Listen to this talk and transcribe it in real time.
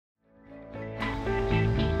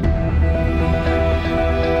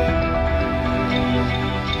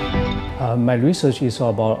My research is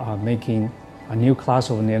about making a new class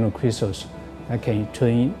of nanocrystals that can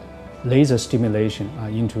turn laser stimulation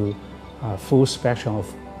into a full spectrum of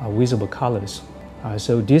visible colors.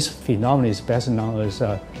 So this phenomenon is best known as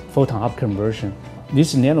photon upconversion.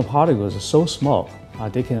 These nanoparticles are so small,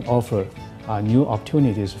 they can offer new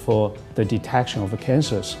opportunities for the detection of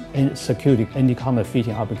cancers, and security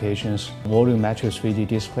anti-counterfeiting applications, volumetric 3D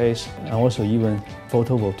displays, and also even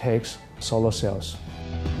photovoltaics, solar cells.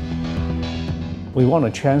 We want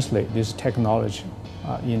to translate this technology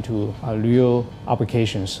into real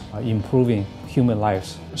applications, improving human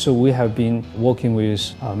lives. So we have been working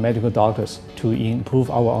with medical doctors to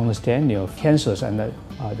improve our understanding of cancers and the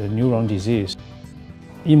neuron disease.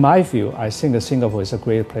 In my view, I think that Singapore is a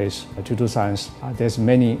great place to do science. There's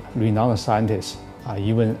many renowned scientists,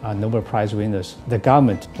 even Nobel Prize winners. The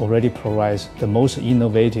government already provides the most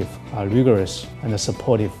innovative, rigorous, and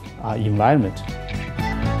supportive environment.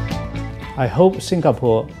 I hope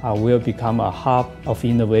Singapore will become a hub of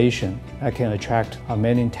innovation that can attract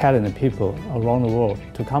many talented people around the world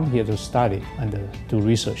to come here to study and do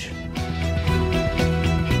research.